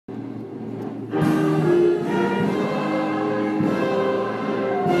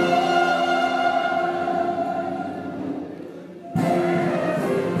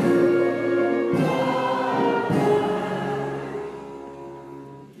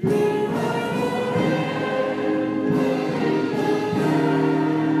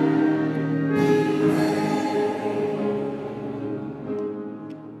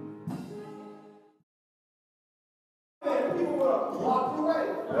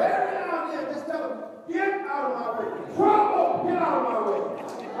my way. Trouble, get out of my way.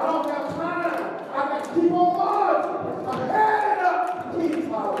 I don't have time. I got to keep on marching. I'm headed up the King's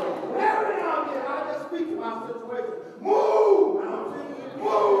Highway. And every now and then, I just speak to my situation. Move! I'm saying,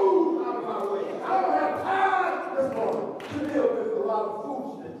 move out of my way. I don't have time this morning to deal with a lot of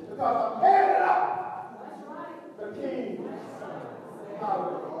foolishness because I'm headed up the King's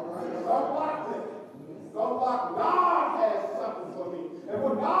Highway. Don't block me. Don't block me. God has something for me. And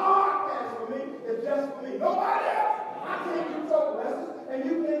what God has for me is just for me. Nobody else. I can't get your blessings, and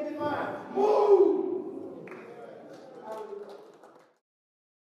you can't get mine. Move!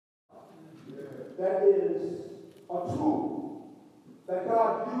 That is a tool that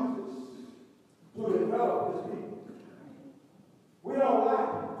God uses to develop his people. We don't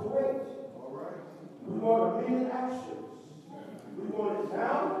like to wait. All right. We want immediate actions. We want it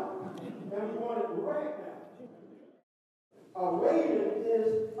now, and we want it right now. Waiting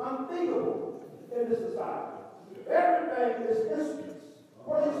is unthinkable in this society. Everything is instant.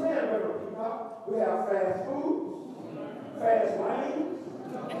 What are you saying, Reverend Peacock? We have fast foods, fast lanes,